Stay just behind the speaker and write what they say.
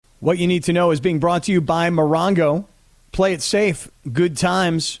What you need to know is being brought to you by Morongo. Play it safe. Good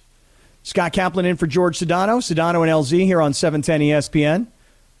times. Scott Kaplan in for George Sedano. Sedano and LZ here on 710 ESPN.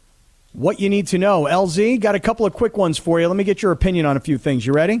 What you need to know. LZ, got a couple of quick ones for you. Let me get your opinion on a few things.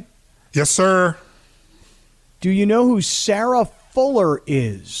 You ready? Yes, sir. Do you know who Sarah Fuller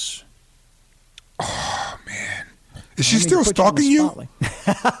is? Oh, man. Is she still stalking you?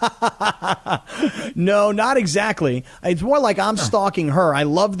 No, not exactly. It's more like I'm stalking her. I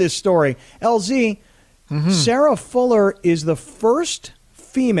love this story. LZ, Sarah Fuller is the first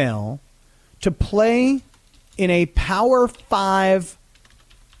female to play in a Power 5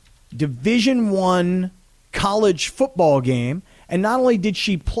 Division I college football game. And not only did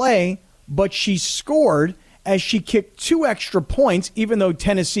she play, but she scored as she kicked 2 extra points, even though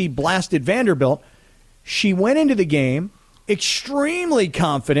Tennessee blasted Vanderbilt. She went into the game extremely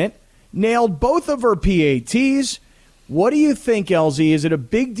confident, nailed both of her PATs. What do you think, LZ? Is it a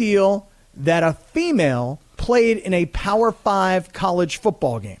big deal that a female played in a Power 5 college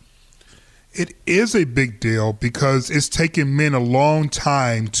football game? It is a big deal because it's taken men a long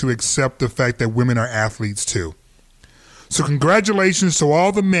time to accept the fact that women are athletes too. So congratulations to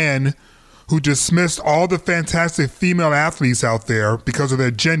all the men who dismissed all the fantastic female athletes out there because of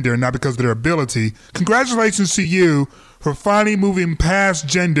their gender and not because of their ability. Congratulations to you for finally moving past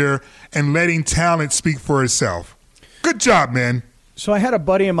gender and letting talent speak for itself. Good job, man. So I had a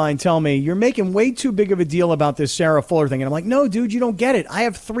buddy of mine tell me, you're making way too big of a deal about this Sarah Fuller thing. And I'm like, no, dude, you don't get it. I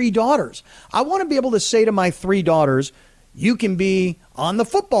have 3 daughters. I want to be able to say to my 3 daughters, you can be on the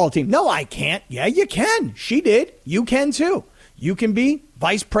football team. No, I can't. Yeah, you can. She did. You can too. You can be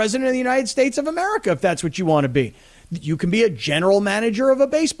vice president of the United States of America if that's what you want to be. You can be a general manager of a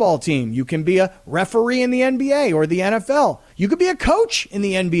baseball team. You can be a referee in the NBA or the NFL. You could be a coach in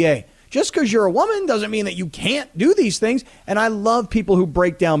the NBA. Just because you're a woman doesn't mean that you can't do these things. And I love people who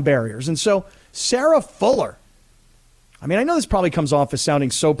break down barriers. And so Sarah Fuller, I mean, I know this probably comes off as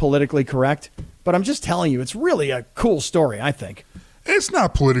sounding so politically correct, but I'm just telling you, it's really a cool story, I think. It's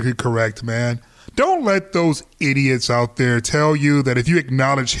not politically correct, man. Don't let those idiots out there tell you that if you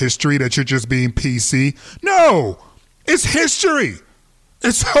acknowledge history that you're just being PC. No, it's history.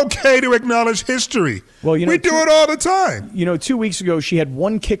 It's okay to acknowledge history. Well, we do it all the time. 2 weeks ago, she had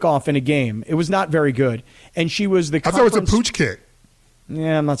 1 kickoff in a game. It was not very good. And she was the I thought it was a pooch kick.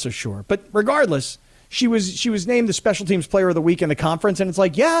 Yeah, I'm not so sure. But regardless, she was named the special teams player of the week in the conference. And it's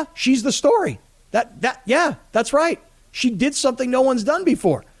like, yeah, she's the story. Yeah, that's right. She did something no one's done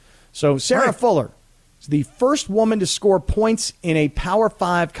before. So Sarah Fuller is the first woman to score points in a Power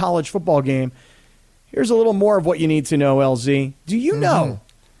 5 college football game. Here's a little more of what you need to know, LZ. Do you know?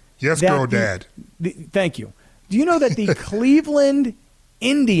 Yes, girl, Dad. Thank you. Do you know that the Cleveland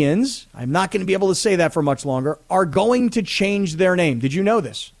Indians, I'm not going to be able to say that for much longer, are going to change their name? Did you know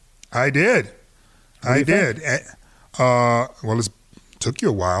this? I did. I did. Well, it took you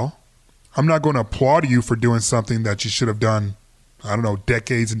a while. I'm not going to applaud you for doing something that you should have done, I don't know,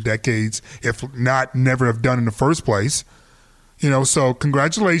 decades and decades, if not never have done in the first place. So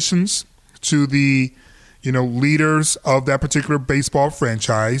congratulations to the, leaders of that particular baseball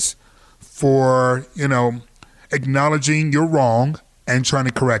franchise for, acknowledging you're wrong and trying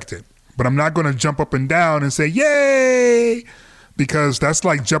to correct it. But I'm not going to jump up and down and say, yay, because that's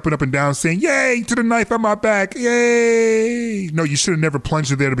like jumping up and down saying, yay, to the knife on my back, yay. No, you should have never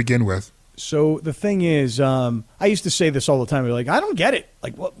plunged it there to begin with. So the thing is, I used to say this all the time. We're like, I don't get it.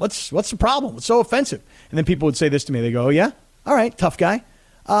 Like, what's the problem? What's so offensive? And then people would say this to me. They go, oh, yeah? All right, tough guy.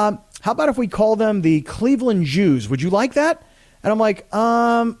 How about if we call them the Cleveland Jews? Would you like that? And I'm like,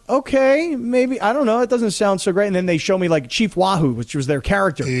 okay, maybe. I don't know. It doesn't sound so great. And then they show me like Chief Wahoo, which was their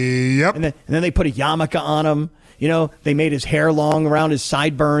character. Yep. And then they put a yarmulke on him. They made his hair long around his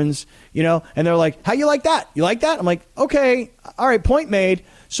sideburns, and they're like, how you like that? You like that? I'm like, okay, all right, point made.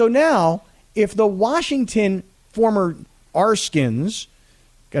 So now, if the Washington former R-skins,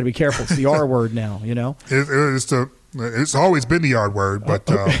 got to be careful, it's the R word now, It's always been the R word, but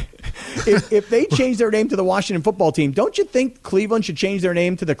okay. If they change their name to the Washington football team, don't you think Cleveland should change their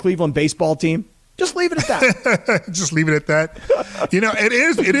name to the Cleveland baseball team? Just leave it at that. Just leave it at that.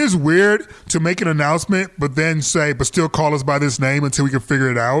 It is weird to make an announcement, but then say, but still call us by this name until we can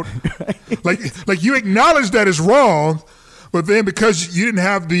figure it out. Like you acknowledge that it's wrong, but then because you didn't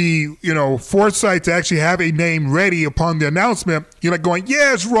have the, foresight to actually have a name ready upon the announcement, you're like going,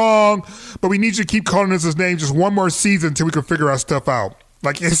 yeah, it's wrong, but we need you to keep calling us his name just one more season until we can figure our stuff out.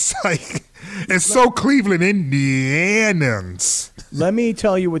 It's so Cleveland Indians. Let me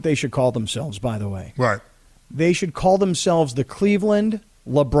tell you what they should call themselves, by the way. What? They should call themselves the Cleveland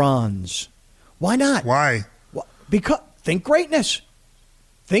LeBrons. Why not? Why? Because think greatness.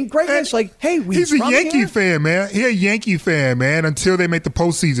 think greatness. Like, hey, he's a Yankee fan, man. He's a Yankee fan, man, until they make the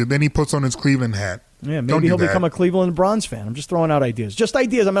postseason. Then he puts on his Cleveland hat. Yeah, maybe he'll become a Cleveland Browns fan. I'm just throwing out ideas. Just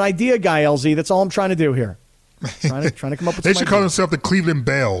ideas. I'm an idea guy, LZ. That's all I'm trying to do here. Trying to come up with They some should call ideas. themselves the Cleveland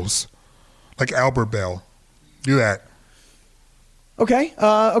Bells, like Albert Bell. Do that. Okay.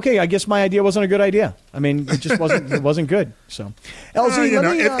 I guess my idea wasn't a good idea. I mean, it just wasn't. It wasn't good. So,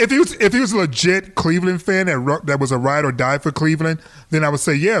 LZ, if he was a legit Cleveland fan that was a ride or die for Cleveland, then I would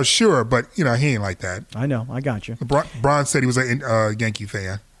say yeah, sure. But he ain't like that. I know. I got you. Bron said he was a Yankee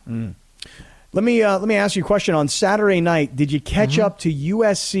fan. Let me ask you a question. On Saturday night, did you catch up to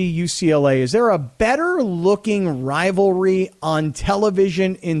USC UCLA? Is there a better looking rivalry on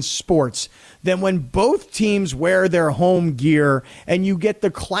television in sports than when both teams wear their home gear and you get the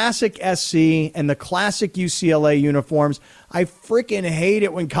classic SC and the classic UCLA uniforms? I freaking hate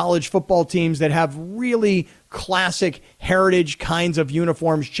it when college football teams that have really classic heritage kinds of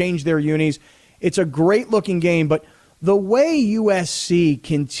uniforms change their unis. It's a great looking game, but the way USC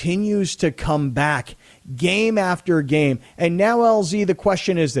continues to come back game after game, and now, LZ, the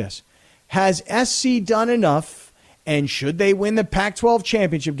question is this. Has SC done enough, and should they win the Pac-12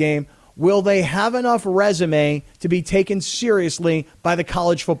 championship game, will they have enough resume to be taken seriously by the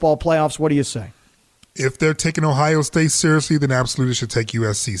college football playoffs? What do you say? If they're taking Ohio State seriously, then absolutely should take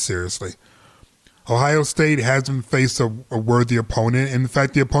USC seriously. Ohio State hasn't faced a worthy opponent. In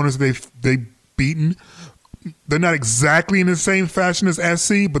fact, the opponents they've beaten, they're not exactly in the same fashion as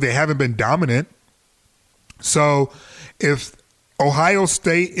SC, but they haven't been dominant. So if Ohio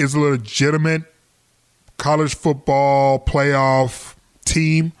State is a legitimate college football playoff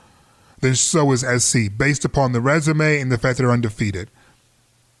team, then so is SC, based upon the resume and the fact that they're undefeated.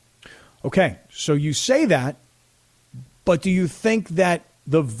 Okay, so you say that, but do you think that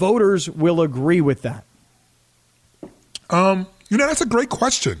the voters will agree with that? That's a great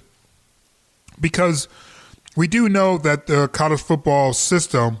question, because we do know that the college football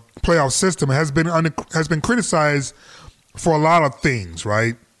system, playoff system, has been criticized for a lot of things,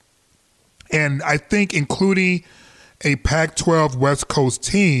 right? And I think including a Pac-12 West Coast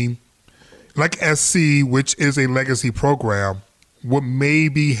team like SC, which is a legacy program, would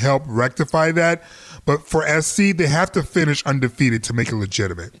maybe help rectify that. But for SC, they have to finish undefeated to make it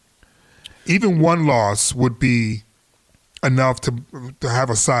legitimate. Even one loss would be enough to have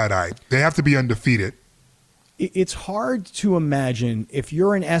a side eye. They have to be undefeated. It's hard to imagine, if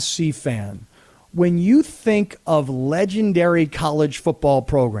you're an SC fan, when you think of legendary college football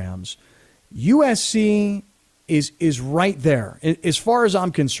programs, USC is right there, as far as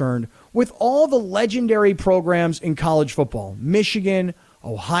I'm concerned, with all the legendary programs in college football. Michigan,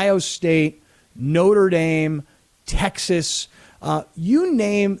 Ohio State, Notre Dame, Texas, you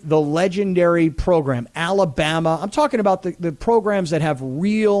name the legendary program, Alabama. I'm talking about the programs that have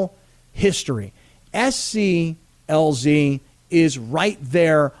real history. SC, LZ, is right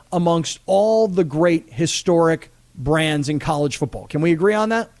there amongst all the great historic brands in college football. Can we agree on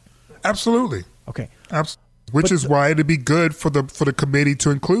that? Absolutely. Okay. Which is why it'd be good for the committee to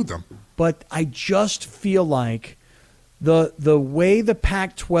include them. But I just feel like the way the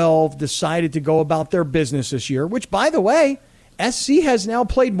Pac-12 decided to go about their business this year, which, by the way, SC has now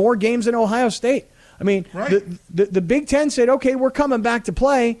played more games than Ohio State. I mean, right. the Big Ten said, okay, we're coming back to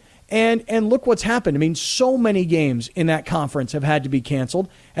play. And look what's happened. I mean, so many games in that conference have had to be canceled,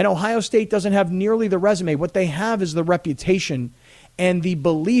 and Ohio State doesn't have nearly the resume. What they have is the reputation and the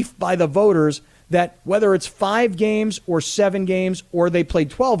belief by the voters that whether it's 5 games or 7 games or they played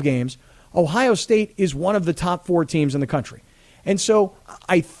 12 games, Ohio State is one of the top 4 teams in the country. And so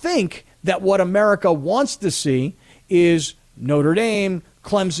I think that what America wants to see is Notre Dame,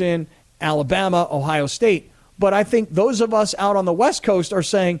 Clemson, Alabama, Ohio State. But I think those of us out on the West Coast are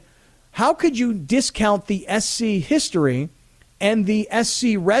saying, how could you discount the SC history and the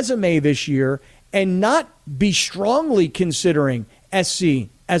SC resume this year and not be strongly considering SC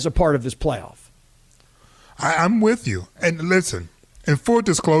as a part of this playoff? I'm with you. And listen, in full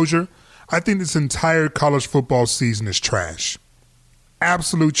disclosure, I think this entire college football season is trash.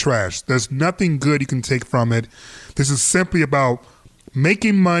 Absolute trash. There's nothing good you can take from it. This is simply about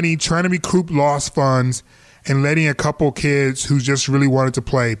making money, trying to recoup lost funds, and letting a couple kids who just really wanted to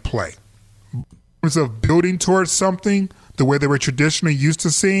play. In terms of building towards something, the way they were traditionally used to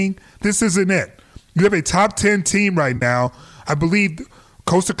seeing, this isn't it. You have a top 10 team right now. I believe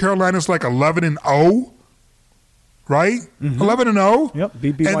Coastal Carolina's like 11-0, right? 11-0. Yep.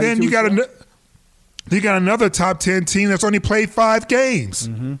 And then you got another top 10 team that's only played 5 games.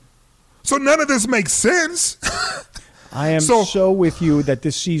 So none of this makes sense. I am so with you that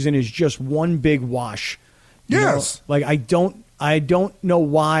this season is just one big wash. Yes. Like I don't I don't know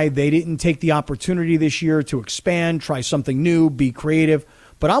why they didn't take the opportunity this year to expand, try something new, be creative.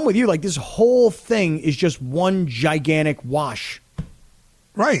 But I'm with you. Like, this whole thing is just one gigantic wash.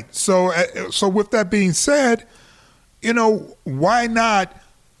 Right. So with that being said, why not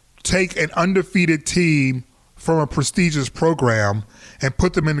take an undefeated team from a prestigious program and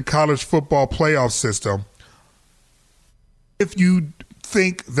put them in the college football playoff system? If you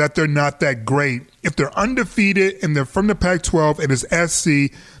think that they're not that great, if they're undefeated and they're from the Pac-12 and it's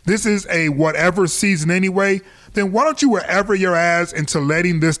SC, this is a whatever season anyway, then why don't you wherever your ass into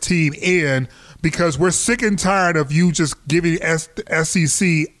letting this team in, because we're sick and tired of you just giving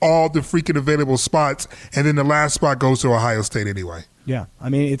SEC all the freaking available spots, and then the last spot goes to Ohio State anyway. Yeah, I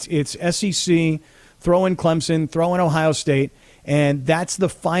mean, it's SEC, throw in Clemson, throw in Ohio State, and that's the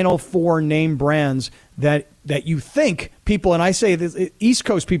final four name brands that you think people, and I say this, East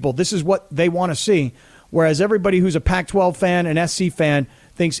Coast people, this is what they want to see, whereas everybody who's a Pac-12 fan, an SC fan,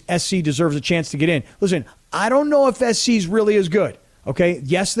 thinks SC deserves a chance to get in. Listen, I don't know if SC's really as good, okay?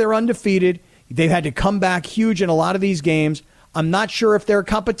 Yes, they're undefeated. They've had to come back huge in a lot of these games. I'm not sure if their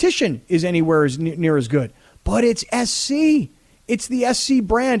competition is anywhere near as good, but it's SC. It's the SC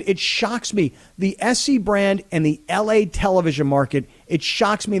brand. It shocks me. The SC brand and the LA television market, it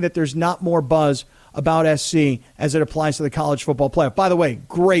shocks me that there's not more buzz about SC as it applies to the college football playoff. By the way,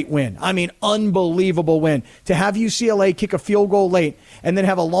 great win. I mean, unbelievable win. To have UCLA kick a field goal late and then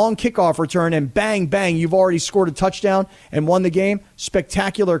have a long kickoff return and bang, bang, you've already scored a touchdown and won the game.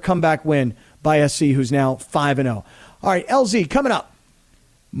 Spectacular comeback win by SC, who's now 5-0. All right, LZ, coming up.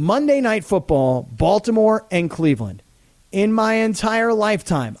 Monday Night Football, Baltimore and Cleveland. In my entire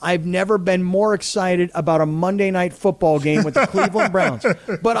lifetime, I've never been more excited about a Monday Night Football game with the Cleveland Browns.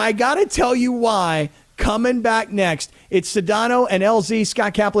 But I got to tell you why. Coming back next, it's Sedano and LZ.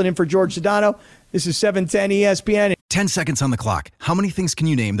 Scott Kaplan in for George Sedano. This is 710 ESPN. 10 seconds on the clock. How many things can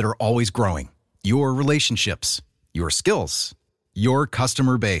you name that are always growing? Your relationships, your skills, your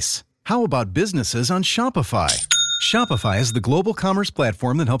customer base. How about businesses on Shopify? Shopify is the global commerce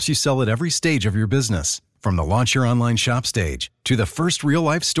platform that helps you sell at every stage of your business. From the launch your online shop stage, to the first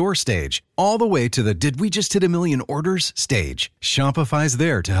real-life store stage, all the way to the did we just hit a million orders stage, Shopify's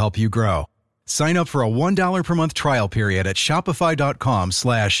there to help you grow. Sign up for a $1 per month trial period at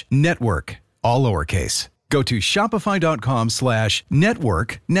shopify.com/network, all lowercase. Go to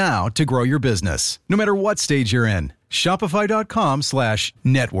shopify.com/network now to grow your business, no matter what stage you're in.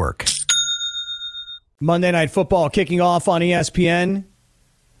 Shopify.com/network. Monday Night Football kicking off on ESPN.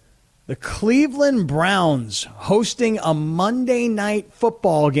 The Cleveland Browns hosting a Monday Night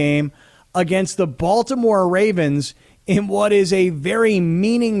Football game against the Baltimore Ravens in what is a very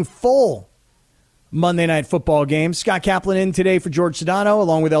meaningful Monday Night Football game. Scott Kaplan in today for George Sedano,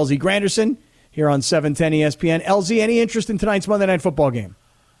 along with LZ Granderson here on 710 ESPN. LZ, any interest in tonight's Monday Night Football game?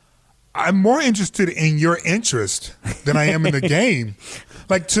 I'm more interested in your interest than I am in the game.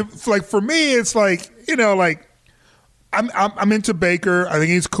 For me, it's I'm into Baker. I think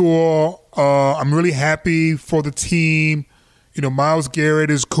he's cool. I'm really happy for the team. Myles Garrett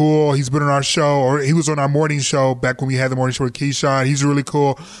is cool. He's been on our show, or he was on our morning show back when we had the morning show with Keyshawn. He's really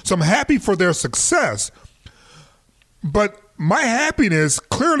cool. So I'm happy for their success. But my happiness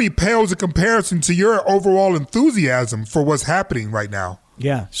clearly pales in comparison to your overall enthusiasm for what's happening right now.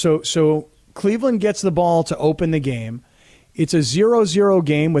 Yeah. So Cleveland gets the ball to open the game. It's a 0-0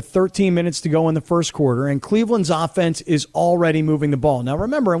 game with 13 minutes to go in the first quarter, and Cleveland's offense is already moving the ball. Now,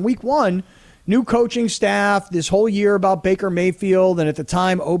 remember, in week one, new coaching staff, this whole year about Baker Mayfield, and at the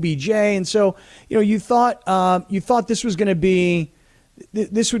time, OBJ. And so, you thought this was going to be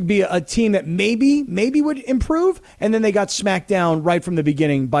this would be a team that maybe would improve, and then they got smacked down right from the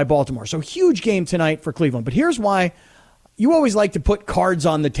beginning by Baltimore. So huge game tonight for Cleveland. But here's why. You always like to put cards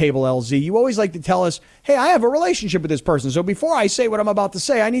on the table, LZ. You always like to tell us, hey, I have a relationship with this person. So before I say what I'm about to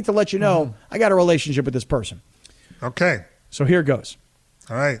say, I need to let you know I got a relationship with this person. Okay. So here goes.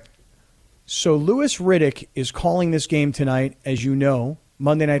 All right. So Louis Riddick is calling this game tonight, as you know,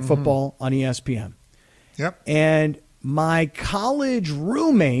 Monday Night Football on ESPN. Yep. And my college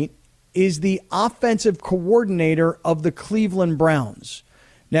roommate is the offensive coordinator of the Cleveland Browns.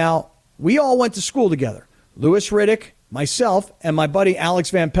 Now, we all went to school together. Louis Riddick, myself, and my buddy Alex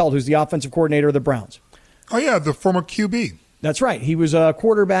Van Pelt, who's the offensive coordinator of the Browns. Oh, yeah, the former QB. That's right. He was a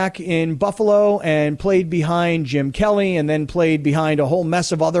quarterback in Buffalo and played behind Jim Kelly and then played behind a whole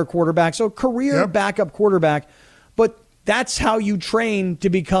mess of other quarterbacks. So career backup quarterback. But that's how you train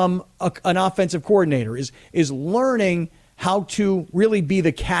to become an offensive coordinator, is learning how to really be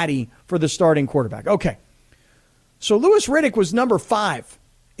the caddy for the starting quarterback. Okay. So Louis Riddick was number 5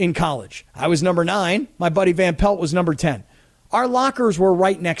 in college. I was number 9. My buddy Van Pelt was number 10. Our lockers were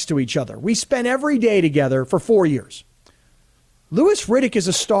right next to each other. We spent every day together for 4 years. Louis Riddick is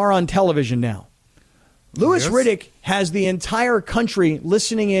a star on television now. Louis Riddick has the entire country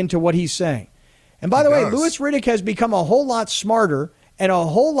listening in to what he's saying. And by the way, Louis Riddick has become a whole lot smarter and a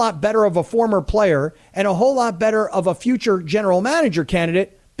whole lot better of a former player and a whole lot better of a future general manager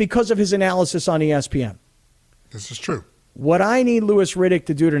candidate because of his analysis on ESPN. This is true. What I need Louis Riddick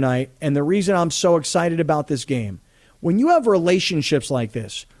to do tonight, and the reason I'm so excited about this game, when you have relationships like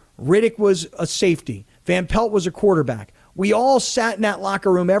this, Riddick was a safety, Van Pelt was a quarterback. We all sat in that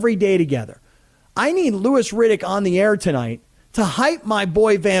locker room every day together. I need Louis Riddick on the air tonight to hype my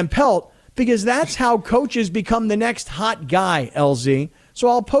boy Van Pelt, because that's how coaches become the next hot guy, LZ. So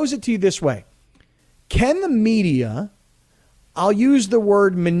I'll pose it to you this way. Can the media, I'll use the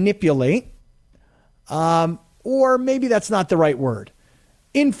word manipulate, or maybe that's not the right word,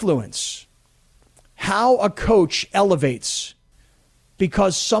 influence how a coach elevates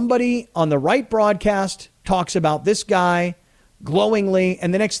because somebody on the right broadcast talks about this guy glowingly,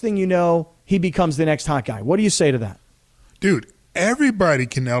 and the next thing you know, he becomes the next hot guy? What do you say to that? Dude, everybody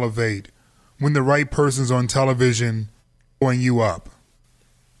can elevate when the right person's on television blowing you up.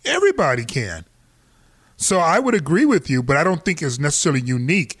 Everybody can. So I would agree with you, but I don't think it's necessarily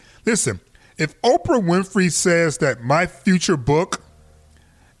unique. Listen, if Oprah Winfrey says that my future book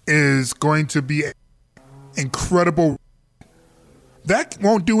is going to be incredible, that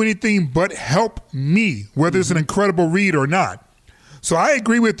won't do anything but help me, whether it's an incredible read or not. So I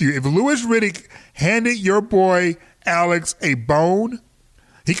agree with you. If Louis Riddick handed your boy Alex a bone,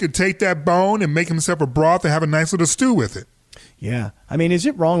 he could take that bone and make himself a broth and have a nice little stew with it. Yeah. I mean, is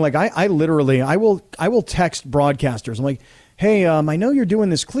it wrong? Like I literally will text broadcasters. I'm like, hey, I know you're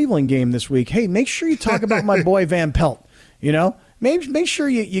doing this Cleveland game this week. Hey, make sure you talk about my boy Van Pelt. You know, make sure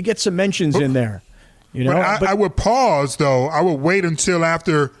you get some mentions in there. You know, but I would pause though. I would wait until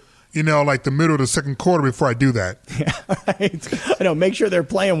after, like the middle of the second quarter before I do that. Yeah, right. I know. Make sure they're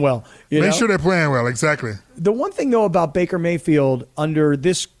playing well. Make sure they're playing well. Exactly. The one thing though about Baker Mayfield under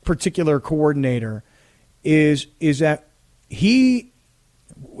this particular coordinator is that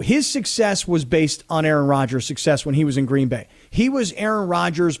his success was based on Aaron Rodgers' success when he was in Green Bay. He was Aaron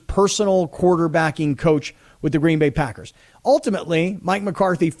Rodgers' personal quarterbacking coach with the Green Bay Packers. Ultimately, Mike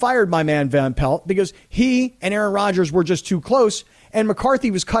McCarthy fired my man Van Pelt because he and Aaron Rodgers were just too close, and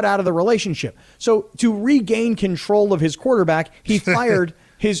McCarthy was cut out of the relationship. So to regain control of his quarterback, he fired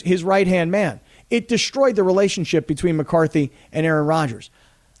his right-hand man. It destroyed the relationship between McCarthy and Aaron Rodgers.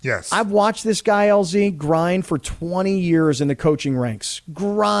 Yes. I've watched this guy, LZ, grind for 20 years in the coaching ranks.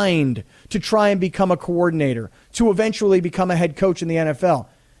 Grind to try and become a coordinator, to eventually become a head coach in the NFL.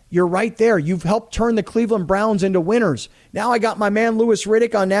 You're right there. You've helped turn the Cleveland Browns into winners. Now I got my man Louis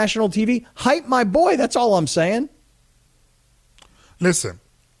Riddick on national TV. Hype my boy. That's all I'm saying. Listen,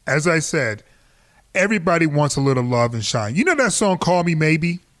 as I said, everybody wants a little love and shine. You know that song, Call Me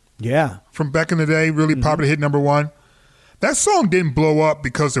Maybe? Yeah. From back in the day, really popular, hit number one. That song didn't blow up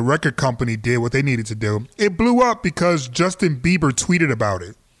because the record company did what they needed to do. It blew up because Justin Bieber tweeted about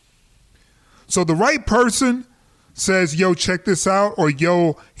it. So the right person says, yo, check this out, or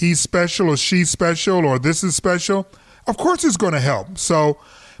yo, he's special, or she's special, or this is special, of course it's going to help. So,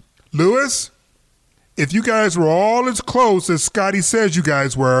 Louis, if you guys were all as close as Scotty says you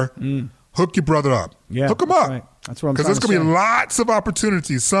guys were, hook your brother up. Yeah, hook him up. Right. That's what I'm trying to say. Because there's going to be lots of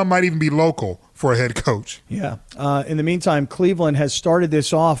opportunities. Some might even be local for a head coach. Yeah. In the meantime, Cleveland has started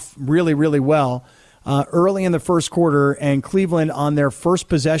this off really, really well. Early in the first quarter, and Cleveland on their first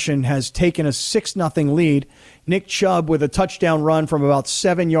possession has taken a 6-0 lead. Nick Chubb with a touchdown run from about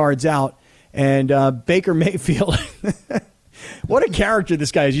 7 yards out, and Baker Mayfield. What a character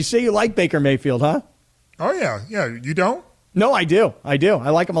this guy is. You say you like Baker Mayfield, huh? Oh, yeah. Yeah, you don't? No, I do. I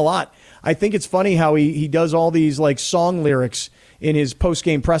like him a lot. I think it's funny how he does all these like song lyrics in his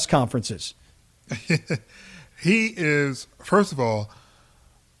post-game press conferences. He is, first of all,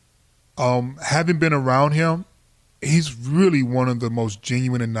 having been around him, he's really one of the most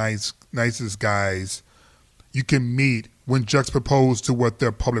genuine and nicest guys you can meet when juxtaposed to what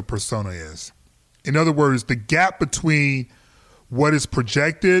their public persona is. In other words, the gap between what is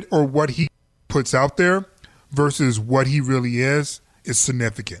projected or what he puts out there versus what he really is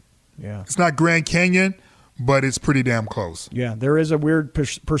significant. Yeah. It's not Grand Canyon, but it's pretty damn close. Yeah, there is a weird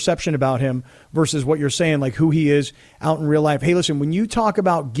perception about him versus what you're saying, like who he is out in real life. Hey, listen, when you talk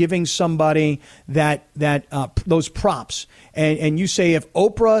about giving somebody that those props, and you say if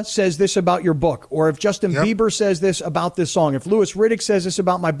Oprah says this about your book, or if Justin Bieber says this about this song, if Louis Riddick says this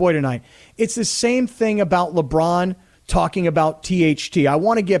about my boy tonight, it's the same thing about LeBron talking about THT. I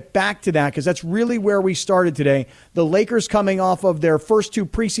want to get back to that because that's really where we started today. The Lakers coming off of their first 2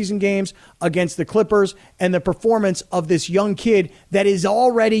 preseason games against the Clippers and the performance of this young kid that is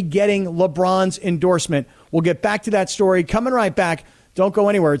already getting LeBron's endorsement. We'll get back to that story coming right back. Don't go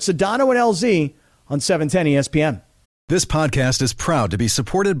anywhere. It's Sedano and LZ on 710 ESPN. This podcast is proud to be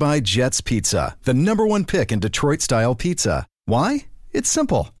supported by Jets Pizza, the #1 pick in Detroit-style pizza. Why? It's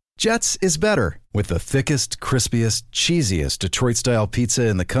simple. Jets is better. With the thickest, crispiest, cheesiest Detroit-style pizza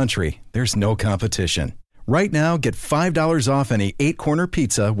in the country, there's no competition. Right now, get $5 off any 8-corner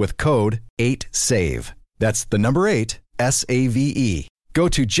pizza with code 8SAVE. That's the number 8, SAVE. Go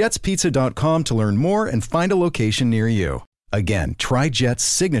to jetspizza.com to learn more and find a location near you. Again, try Jet's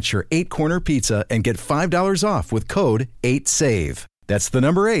signature 8-corner pizza and get $5 off with code 8SAVE. That's the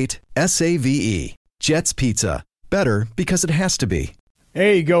number 8, SAVE. Jet's Pizza. Better because it has to be.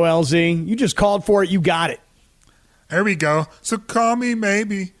 There you go, LZ. You just called for it. You got it. There we go. So call me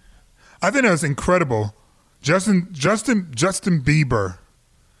maybe. I think that was incredible. Justin Bieber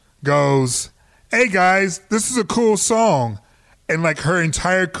goes, "Hey guys, this is a cool song," and like her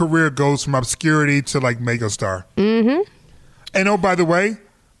entire career goes from obscurity to like megastar. Mm-hmm. And oh, by the way,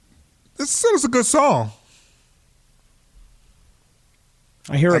 this is a good song.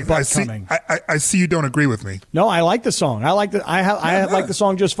 I hear a butt coming. I see you don't agree with me. No, I like the song. I like the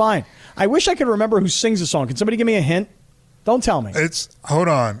song just fine. I wish I could remember who sings the song. Can somebody give me a hint? Don't tell me. Hold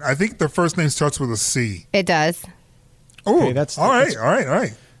on. I think the first name starts with a C. It does. Oh, okay, all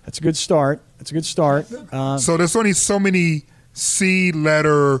right. That's a good start. So there's only so many C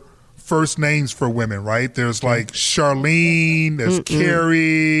letter first names for women, right? There's like Charlene, there's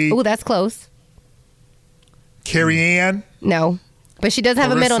Carrie. Oh, that's close. Carrie Ann? No. But she does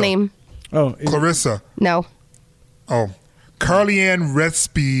have a middle name. Oh, Clarissa? No. Oh, Carly Ann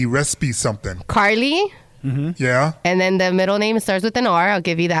Respi something. Carly? Mm-hmm. Yeah. And then the middle name starts with an R. I'll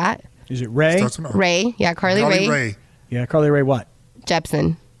give you that. Is it Ray? Starts with an R. Ray. Yeah, Carly Ray. Yeah, Carly Ray what?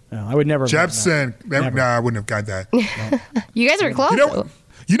 Jepsen. No, I would never. Jepsen. No, I wouldn't have got that. You guys were close.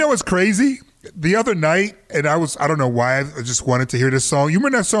 You know what's crazy? The other night, and I don't know why, I just wanted to hear this song. You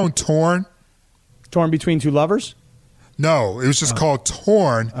remember that song, Torn? Torn Between Two Lovers? No, it was just called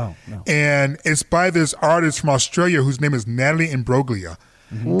Torn. Oh, no. And it's by this artist from Australia whose name is Natalie Imbruglia.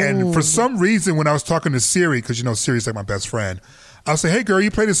 Mm-hmm. And for some reason, when I was talking to Siri, because you know Siri's like my best friend, I was like, "Hey girl,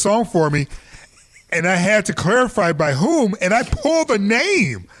 you play this song for me." And I had to clarify by whom, and I pulled the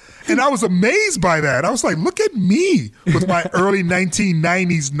name. And I was amazed by that. I was like, look at me with my early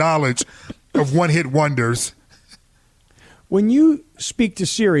 1990s knowledge of one-hit wonders. When you speak to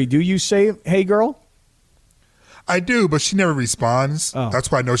Siri, do you say, "Hey girl"? I do, but she never responds. Oh.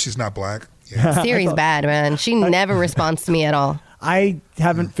 That's why I know she's not black. Yeah. Siri's bad, man. She never responds to me at all. I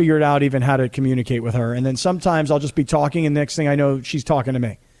haven't figured out even how to communicate with her. And then sometimes I'll just be talking, and next thing I know, she's talking to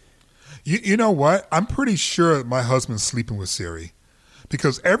me. You know what? I'm pretty sure my husband's sleeping with Siri.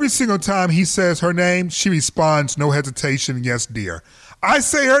 Because every single time he says her name, she responds, no hesitation, yes, dear. I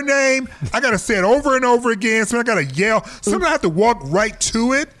say her name, I got to say it over and over again. So I got to yell. Sometimes I have to walk right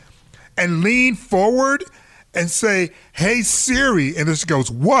to it and lean forward and say, "Hey, Siri." And then she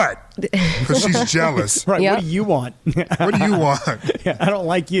goes, "What?" Because she's jealous. Right. Yep. What do you want? What do you want? Yeah, I don't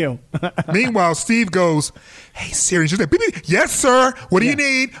like you. Meanwhile, Steve goes, "Hey, Siri." She's like, "Beep, beep. Yes, sir. What do you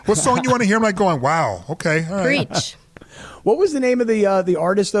need? What song you want to hear?" I'm like going, wow, okay. All right. Preach. What was the name of the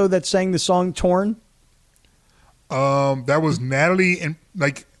artist, though, that sang the song Torn? That was Natalie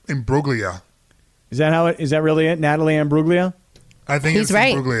Imbruglia. Is that really it? Natalie Imbruglia? I think He's it's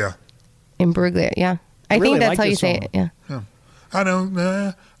right. Imbruglia. Imbruglia, yeah. I really think that's like how you this say song. it, yeah. Yeah. I don't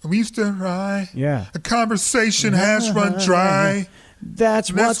know. We used to ride. Yeah. The conversation has run dry.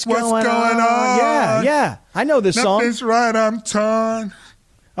 That's what's going on. on. Yeah. I know this song. Nothing's right, I'm torn.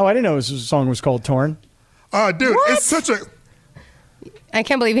 Oh, I didn't know this song was called Torn. Oh, dude, What? it's such a... I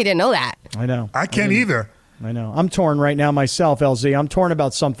can't believe he didn't know that. I know. I can't either. I know. I'm torn right now myself, LZ. I'm torn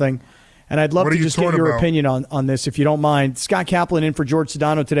about something, and I'd love What to are you just get torn your about? opinion on this, if you don't mind. Scott Kaplan in for George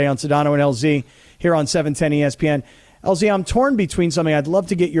Sedano today on Sedano and LZ here on 710 ESPN. LZ, I'm torn between something. I'd love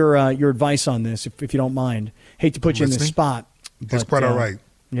to get your advice on this, if you don't mind. Hate to put you in this Listening? spot. It's quite all right.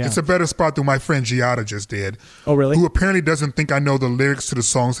 Yeah. It's a better spot than my friend Giada just did. Oh, really? Who apparently doesn't think I know the lyrics to the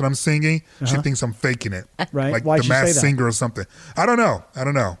songs that I'm singing. She thinks I'm faking it. Right. Like Why'd the she say Masked that? Singer or something. I don't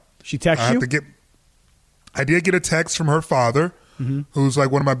know. She texted you? I did get a text from her father, who's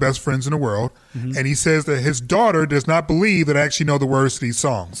like one of my best friends in the world, and he says that his daughter does not believe that I actually know the words to these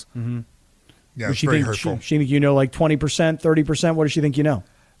songs. Yeah, Does it's she very think hurtful. she think you know like 20%, 30%? What does she think you know?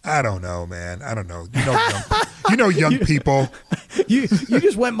 I don't know, man. I don't know. young people. You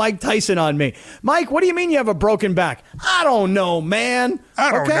just went Mike Tyson on me. Mike, what do you mean you have a broken back? I don't know, man.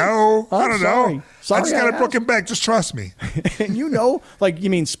 I don't know. Oh, I don't know. I just got a broken back. Just trust me. And like you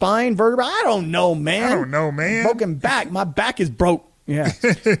mean spine, vertebra? I don't know, man. I don't know, man. Broken back. My back is broke. Yeah.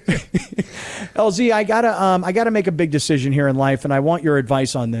 LZ, I gotta make a big decision here in life, and I want your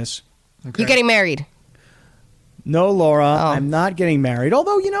advice on this. Okay. You getting married? No, Laura, I'm not getting married.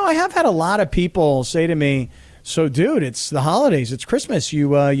 Although, I have had a lot of people say to me, so, dude, it's the holidays. It's Christmas.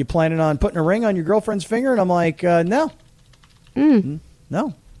 You planning on putting a ring on your girlfriend's finger? And I'm like, no. No,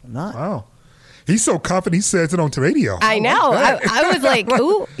 I'm not. Wow. He's so confident he says it on the radio. I know. I was like,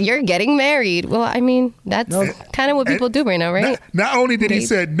 ooh, you're getting married. Well, I mean, that's kind of what people do right now, right? Not only did he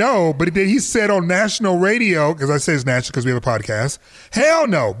say no, but he said on national radio, because I say it's national because we have a podcast, hell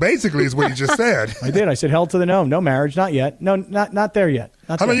no, basically is what he just said. I did. I said hell to the no. No marriage. Not yet. No, not there yet.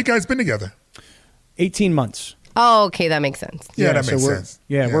 How long you guys been together? 18 months. Oh, okay. That makes sense. Yeah, that makes sense.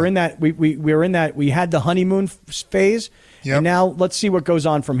 We're in that. We're in that. We had the honeymoon phase. Yep. And now let's see what goes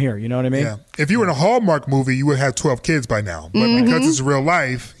on from here. You know what I mean? Yeah. If you were in a Hallmark movie, you would have 12 kids by now. But because it's real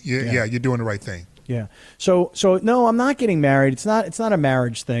life, you're doing the right thing. Yeah. So no, I'm not getting married. It's not a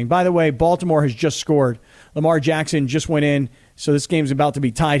marriage thing. By the way, Baltimore has just scored. Lamar Jackson just went in. So this game's about to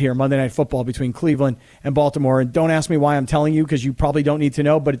be tied here, Monday Night Football between Cleveland and Baltimore. And don't ask me why I'm telling you, because you probably don't need to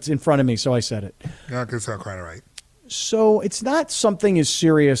know, but it's in front of me, so I said it. Yeah, because it's kind of right. So it's not something as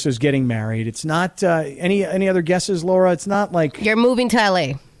serious as getting married. It's not any other guesses, Laura? It's not like you're moving to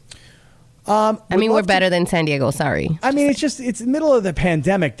LA. I mean, we're better than San Diego. Sorry. I mean, it's the middle of the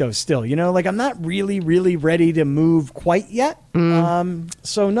pandemic, though. Still, like I'm not really, really ready to move quite yet.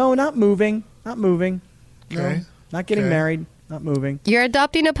 So no, not moving. Not moving. Okay. No, not getting married. Not moving. You're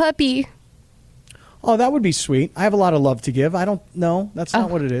adopting a puppy. Oh, that would be sweet. I have a lot of love to give. I don't know. That's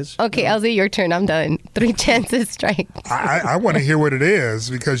not what it is. Okay, no. LZ, your turn. I'm done. 3 chances strike. I want to hear what it is,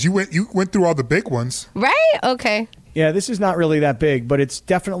 because you went through all the big ones. Right? Okay. Yeah, this is not really that big, but it's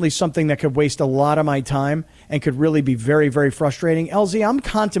definitely something that could waste a lot of my time and could really be very, very frustrating. LZ, I'm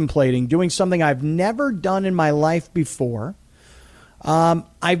contemplating doing something I've never done in my life before.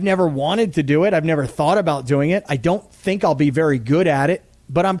 I've never wanted to do it. I've never thought about doing it. I don't think I'll be very good at it,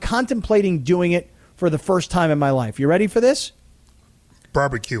 but I'm contemplating doing it for the first time in my life. You ready for this?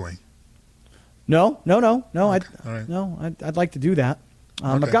 Barbecuing. No. Okay. I'd like to do that.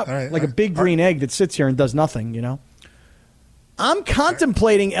 Okay. I've got a big green egg that sits here and does nothing, I'm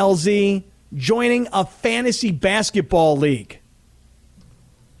contemplating, LZ, joining a fantasy basketball league.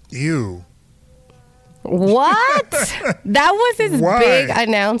 Ew. What? That was his big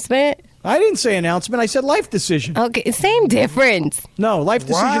announcement? I didn't say announcement. I said life decision. Okay, same difference. No, life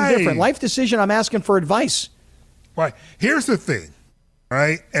decision different. Life decision, I'm asking for advice. Why? Here's the thing,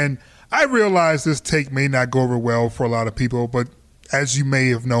 right? And I realize this take may not go over well for a lot of people, but as you may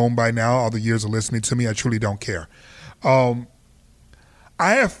have known by now, all the years of listening to me, I truly don't care. I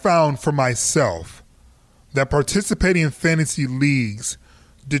have found for myself that participating in fantasy leagues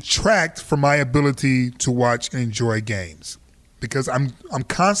detract from my ability to watch and enjoy games. Because I'm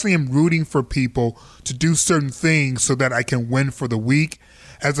constantly rooting for people to do certain things so that I can win for the week,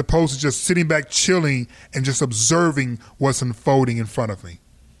 as opposed to just sitting back chilling and just observing what's unfolding in front of me.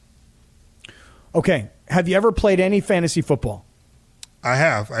 Okay. Have you ever played any fantasy football? I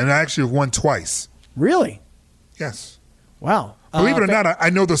have. And I actually have won twice. Really? Yes. Wow. Believe it or not, I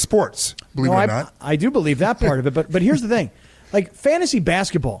know the sports. Believe it or not. I do believe that part of it. But here's the thing. Like fantasy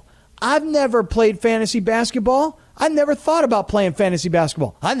basketball. I've never played fantasy basketball. I never thought about playing fantasy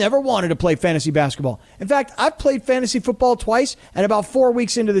basketball. I never wanted to play fantasy basketball. In fact, I've played fantasy football twice, and about 4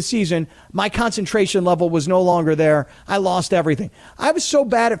 weeks into the season, my concentration level was no longer there. I lost everything. I was so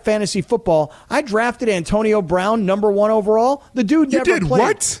bad at fantasy football, I drafted Antonio Brown, number 1 overall. The dude never played.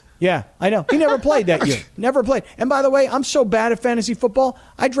 What? Yeah, I know. He never played that year. Never played. And by the way, I'm so bad at fantasy football,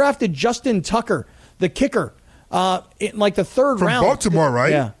 I drafted Justin Tucker, the kicker, in like the third From round. Baltimore,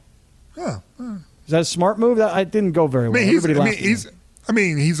 right? Yeah. Huh. Is that a smart move? That didn't go very well. He's a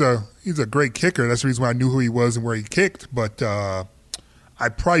great kicker. That's the reason why I knew who he was and where he kicked. But I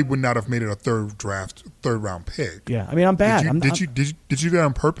probably would not have made it a third round pick. Yeah, I mean, I'm bad. Did you do that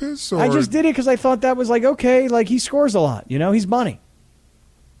on purpose? Or? I just did it because I thought that was like, okay, like he scores a lot. He's money.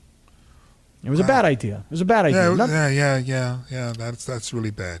 It was a bad idea. It was a bad idea. Yeah. That's really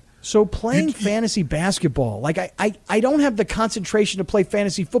bad. So playing fantasy basketball, like I don't have the concentration to play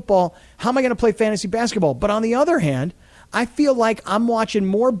fantasy football. How am I going to play fantasy basketball? But on the other hand, I feel like I'm watching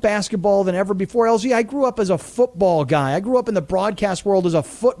more basketball than ever before. LZ, I grew up as a football guy. I grew up in the broadcast world as a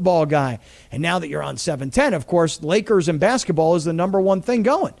football guy. And now that you're on 710, of course, Lakers and basketball is the number one thing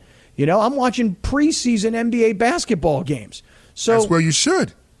going. I'm watching preseason NBA basketball games. So that's where you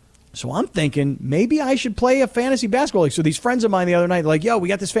should. So I'm thinking maybe I should play a fantasy basketball league. So these friends of mine the other night, like, yo, we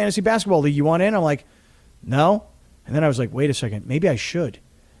got this fantasy basketball league. You want in? I'm like, no. And then I was like, wait a second. Maybe I should.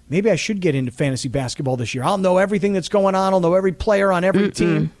 Maybe I should get into fantasy basketball this year. I'll know everything that's going on. I'll know every player on every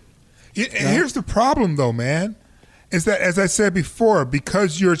team. Here's the problem, though, man, is that, as I said before,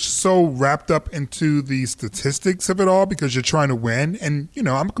 because you're so wrapped up into the statistics of it all, because you're trying to win, and,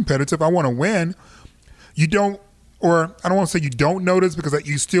 I'm competitive. I want to win. You don't. Or I don't want to say you don't notice, because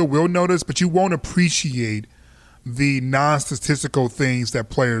you still will notice, but you won't appreciate the non-statistical things that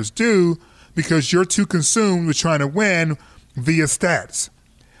players do because you're too consumed with trying to win via stats.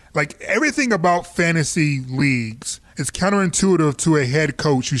 Like, everything about fantasy leagues is counterintuitive to a head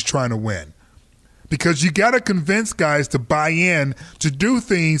coach who's trying to win, because you got to convince guys to buy in to do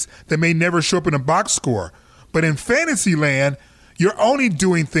things that may never show up in a box score. But in fantasy land, you're only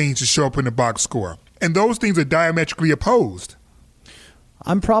doing things to show up in the box score. And those things are diametrically opposed.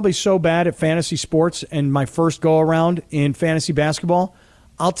 I'm probably so bad at fantasy sports and my first go-around in fantasy basketball,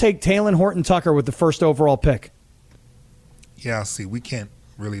 I'll take Talen Horton-Tucker with the first overall pick. Yeah, see, we can't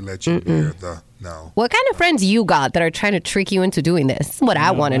really let you hear no. What kind of friends you got that are trying to trick you into doing this? What I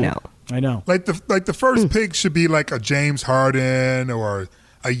want to know. I know. Like the first pick should be like a James Harden or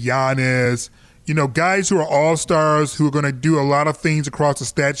a Giannis. Guys who are all-stars who are going to do a lot of things across the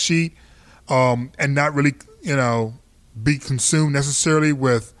stat sheet. And not really, be consumed necessarily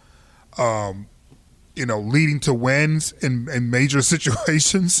with, leading to wins in major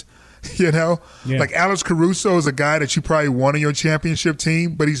situations, Yeah. Like Alex Caruso is a guy that you probably want on your championship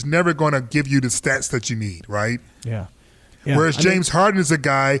team, but he's never going to give you the stats that you need, right? Yeah. Whereas James Harden is a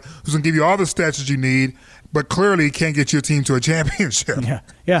guy who's going to give you all the stats that you need, but clearly can't get your team to a championship.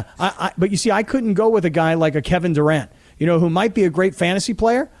 Yeah. But you see, I couldn't go with a guy like a Kevin Durant, who might be a great fantasy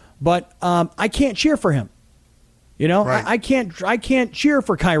player, but I can't cheer for him. Right. I can't cheer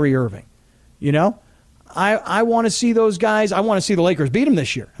for Kyrie Irving. I want to see those guys. I want to see the Lakers beat them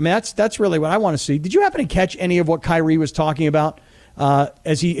this year. I mean, that's really what I want to see. Did you happen to catch any of what Kyrie was talking about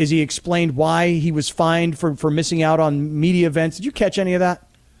as he explained why he was fined for missing out on media events? Did you catch any of that?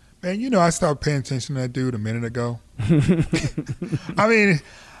 Man, I stopped paying attention to that dude a minute ago. I mean,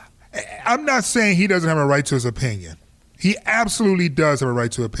 I'm not saying he doesn't have a right to his opinion. He absolutely does have a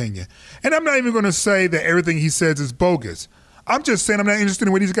right to opinion. And I'm not even going to say that everything he says is bogus. I'm just saying I'm not interested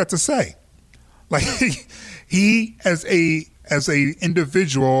in what he's got to say. Like, he as a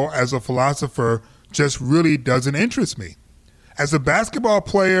individual, as a philosopher, just really doesn't interest me. As a basketball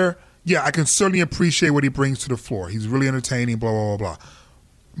player, yeah, I can certainly appreciate what he brings to the floor. He's really entertaining, blah, blah, blah, blah.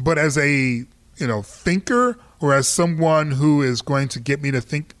 But as a, thinker, or as someone who is going to get me to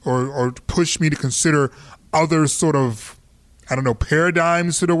think or push me to consider other sort of,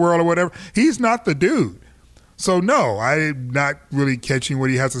 paradigms to the world or whatever, he's not the dude. So, no, I'm not really catching what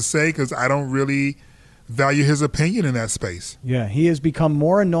he has to say because I don't really value his opinion in that space. Yeah, he has become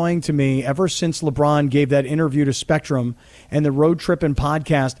more annoying to me ever since LeBron gave that interview to Spectrum and the Road Trippin'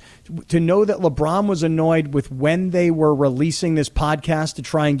 podcast. To know that LeBron was annoyed with when they were releasing this podcast to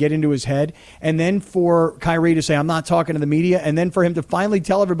try and get into his head, and then for Kyrie to say, I'm not talking to the media, and then for him to finally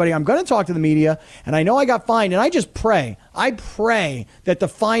tell everybody, I'm going to talk to the media, and I know I got fined, and I pray that the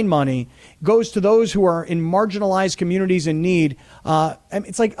fine money goes to those who are in marginalized communities in need.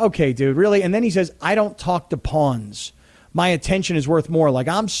 It's like, okay, dude, really? And then he says, I don't talk to pawns. My attention is worth more. Like,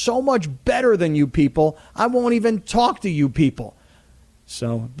 I'm so much better than you people. I won't even talk to you people.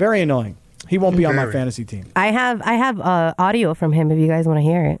 So very annoying. He won't be on my fantasy team. I have audio from him if you guys want to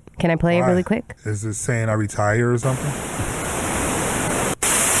hear it. Can I play it really quick? Is it saying I retire or something?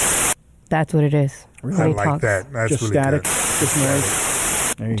 That's what it is. I like that. That's just really static. Good. Just noise.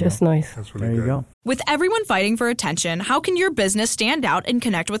 There you just go. noise. That's really there you good. go. With everyone fighting for attention, how can your business stand out and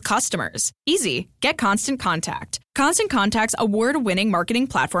connect with customers? Easy. Get Constant Contact. Constant Contact's award-winning marketing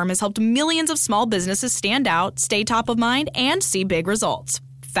platform has helped millions of small businesses stand out, stay top of mind, and see big results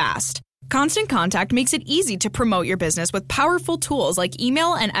fast. Constant Contact makes it easy to promote your business with powerful tools like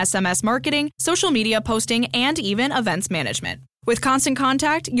email and SMS marketing, social media posting, and even events management. With Constant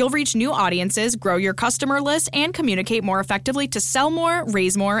Contact, you'll reach new audiences, grow your customer list, and communicate more effectively to sell more,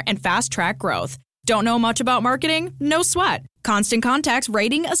 raise more, and fast-track growth. Don't know much about marketing? No sweat. Constant Contact's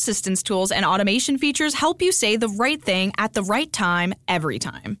writing assistance tools and automation features help you say the right thing at the right time, every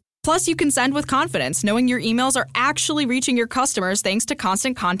time. Plus, you can send with confidence, knowing your emails are actually reaching your customers thanks to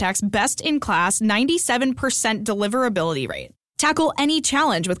Constant Contact's best-in-class 97% deliverability rate. Tackle any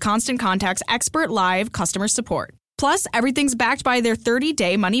challenge with Constant Contact's expert live customer support. Plus, everything's backed by their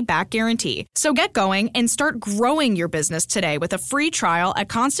 30-day money-back guarantee. So get going and start growing your business today with a free trial at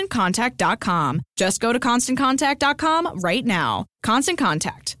ConstantContact.com. Just go to ConstantContact.com right now. Constant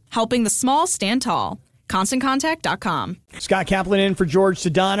Contact, helping the small stand tall. ConstantContact.com. Scott Kaplan in for George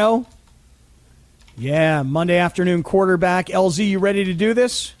Sedano. Yeah, Monday afternoon quarterback. LZ, you ready to do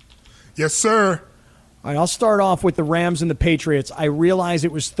this? Yes, sir. All right, I'll start off with the Rams and the Patriots. I realize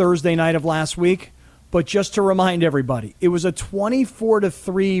it was Thursday night of last week, but just to remind everybody, it was a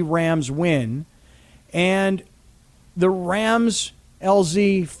 24-3 Rams win, and the Rams,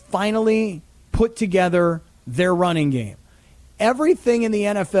 LZ, finally put together their running game. Everything in the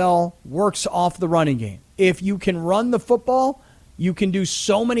NFL works off the running game. If you can run the football, you can do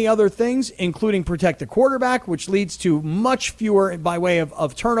so many other things, including protect the quarterback, which leads to much fewer by way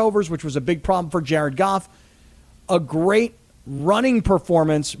of turnovers, which was a big problem for Jared Goff. A great running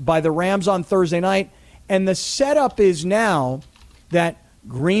performance by the Rams on Thursday night. And the setup is now that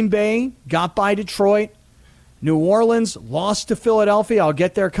Green Bay got by Detroit. New Orleans lost to Philadelphia. I'll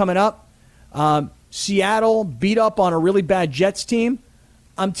get there coming up. Seattle beat up on a really bad Jets team.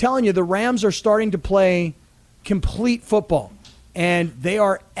 I'm telling you, the Rams are starting to play complete football. And they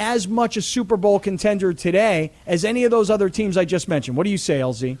are as much a Super Bowl contender today as any of those other teams I just mentioned. What do you say,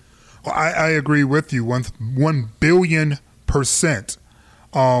 LZ? Well, I agree with you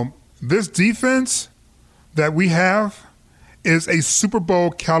 1,000,000,000%. This defense that we have is a Super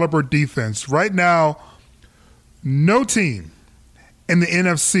Bowl caliber defense. Right now, no team in the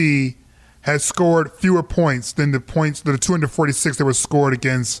NFC has scored fewer points than the 246 that were scored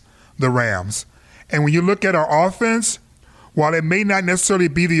against the Rams. And when you look at our offense, while it may not necessarily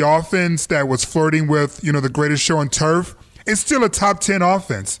be the offense that was flirting with, the greatest show on turf, it's still a top 10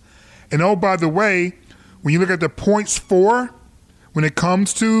 offense. And oh, by the way, when you look at the points for, when it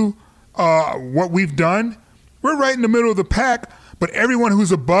comes to what we've done, we're right in the middle of the pack. But everyone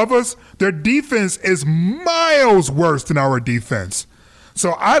who's above us, their defense is miles worse than our defense.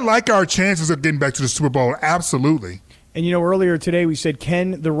 So I like our chances of getting back to the Super Bowl, absolutely. And, earlier today we said,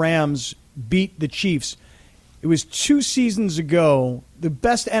 can the Rams beat the Chiefs? It was 2 seasons ago, the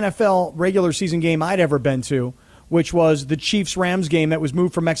best NFL regular season game I'd ever been to, which was the Chiefs-Rams game that was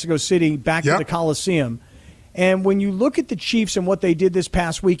moved from Mexico City back to the Coliseum. And when you look at the Chiefs and what they did this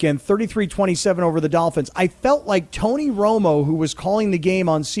past weekend, 33-27 over the Dolphins, I felt like Tony Romo, who was calling the game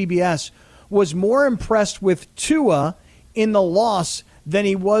on CBS, was more impressed with Tua in the loss than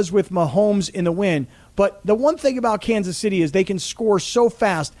he was with Mahomes in the win. But the one thing about Kansas City is they can score so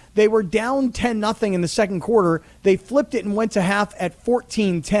fast. They were down 10-0 in the second quarter. They flipped it and went to half at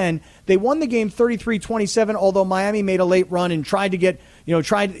 14-10. They won the game 33-27, although Miami made a late run and tried to get,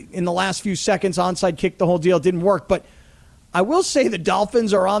 tried in the last few seconds, onside kick, the whole deal. It didn't work. But I will say the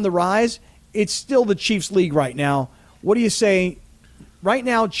Dolphins are on the rise. It's still the Chiefs league right now. What do you say? Right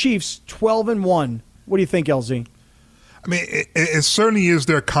now, Chiefs 12-1. What do you think, LZ? I mean, it certainly is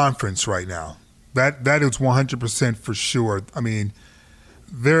their conference right now. That is 100% for sure. I mean,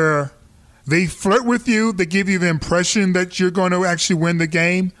 they flirt with you. They give you the impression that you're going to actually win the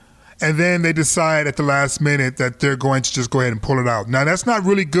game, and then they decide at the last minute that they're going to just go ahead and pull it out. Now, that's not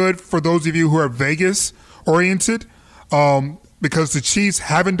really good for those of you who are Vegas-oriented because the Chiefs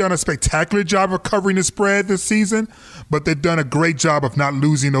haven't done a spectacular job of covering the spread this season, but they've done a great job of not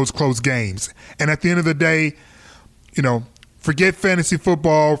losing those close games. And at the end of the day, forget fantasy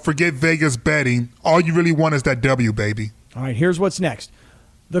football, forget Vegas betting. All you really want is that W, baby. All right, here's what's next.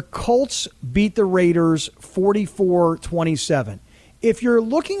 The Colts beat the Raiders 44-27. If you're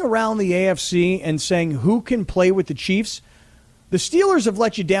looking around the AFC and saying who can play with the Chiefs, the Steelers have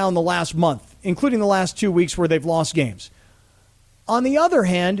let you down the last month, including the last 2 weeks where they've lost games. On the other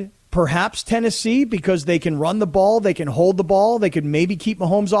hand, perhaps Tennessee, because they can run the ball, they can hold the ball, they could maybe keep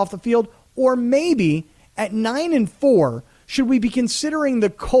Mahomes off the field, or maybe at 9-4, should we be considering the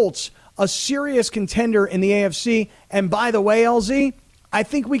Colts a serious contender in the AFC? And by the way, LZ, I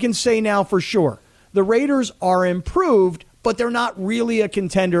think we can say now for sure, the Raiders are improved, but they're not really a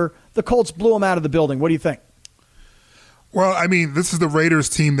contender. The Colts blew them out of the building. What do you think? Well, I mean, this is the Raiders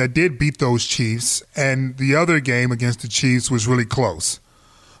team that did beat those Chiefs, and the other game against the Chiefs was really close.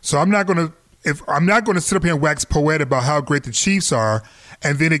 So I'm not going to sit up here and wax poetic about how great the Chiefs are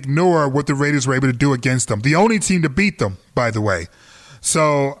and then ignore what the Raiders were able to do against them. The only team to beat them, by the way.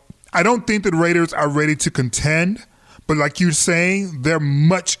 So I don't think the Raiders are ready to contend, but like you're saying, they're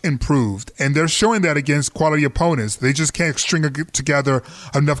much improved, and they're showing that against quality opponents. They just can't string together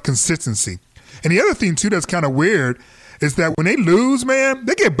enough consistency. And the other thing, too, that's kind of weird is that when they lose, man,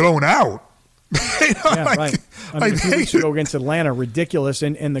 they get blown out. Right. I mean, a few weeks ago against Atlanta, ridiculous.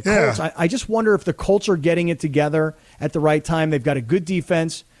 And the Colts, I just wonder if the Colts are getting it together at the right time. They've got a good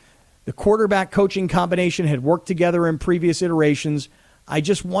defense. The quarterback coaching combination had worked together in previous iterations. I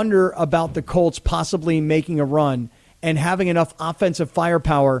just wonder about the Colts possibly making a run and having enough offensive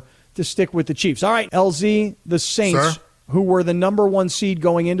firepower to stick with the Chiefs. All right, LZ, the Saints, who were the number 1 seed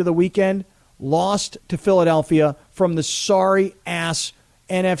going into the weekend, lost to Philadelphia from the sorry-ass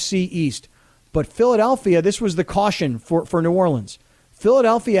NFC East. But Philadelphia, this was the caution for New Orleans.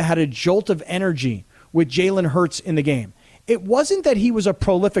 Philadelphia had a jolt of energy with Jalen Hurts in the game. It wasn't that he was a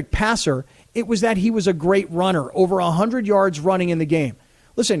prolific passer. It was that he was a great runner, over 100 yards running in the game.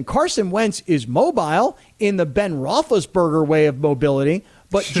 Listen, Carson Wentz is mobile in the Ben Roethlisberger way of mobility,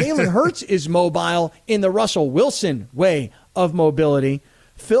 but Jalen Hurts is mobile in the Russell Wilson way of mobility.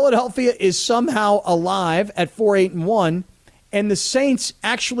 Philadelphia is somehow alive at 4-8-1, and the Saints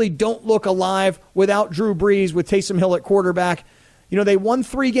actually don't look alive without Drew Brees with Taysom Hill at quarterback. You know, they won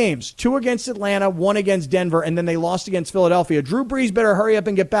 3 games, 2 against Atlanta, 1 against Denver, and then they lost against Philadelphia. Drew Brees better hurry up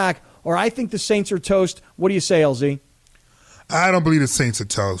and get back, or I think the Saints are toast. What do you say, LZ? I don't believe the Saints are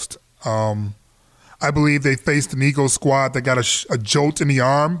toast. I believe they faced an Eagles squad that got a jolt in the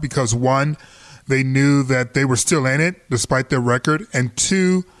arm because, 1, they knew that they were still in it despite their record, and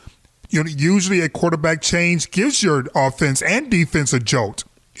 2, usually a quarterback change gives your offense and defense a jolt.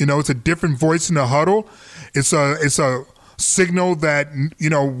 It's a different voice in the huddle. It's a signal that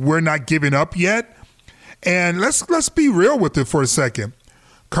we're not giving up yet. And let's be real with it for a second.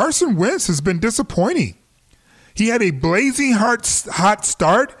 Carson Wentz has been disappointing. He had a blazing hot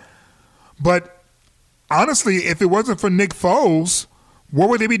start, but honestly, if it wasn't for Nick Foles, what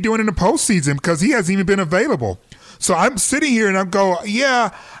would they be doing in the postseason? Because he hasn't even been available. So I'm sitting here and I'm going,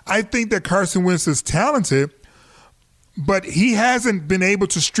 yeah, I think that Carson Wentz is talented, but he hasn't been able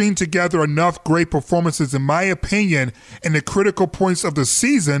to string together enough great performances, in my opinion, in the critical points of the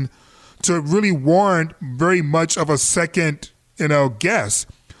season to really warrant very much of a second, guess.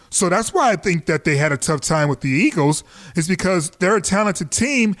 So that's why I think that they had a tough time with the Eagles, is because they're a talented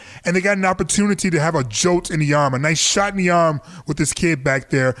team and they got an opportunity to have a jolt in the arm, a nice shot in the arm with this kid back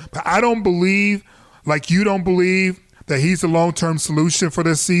there. But I don't believe, like you don't believe, that he's the long-term solution for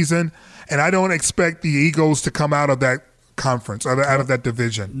this season. And I don't expect the Eagles to come out of that conference, out of that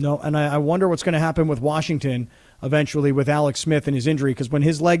division. No, and I wonder what's going to happen with Washington eventually with Alex Smith and his injury, because when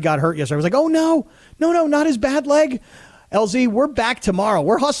his leg got hurt yesterday, I was like, oh, no, not his bad leg. LZ, we're back tomorrow.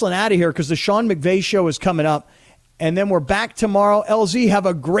 We're hustling out of here because the Sean McVay show is coming up, and then we're back tomorrow. LZ, have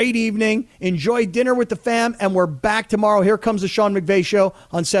a great evening. Enjoy dinner with the fam, and we're back tomorrow. Here comes the Sean McVay show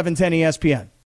on 710 ESPN.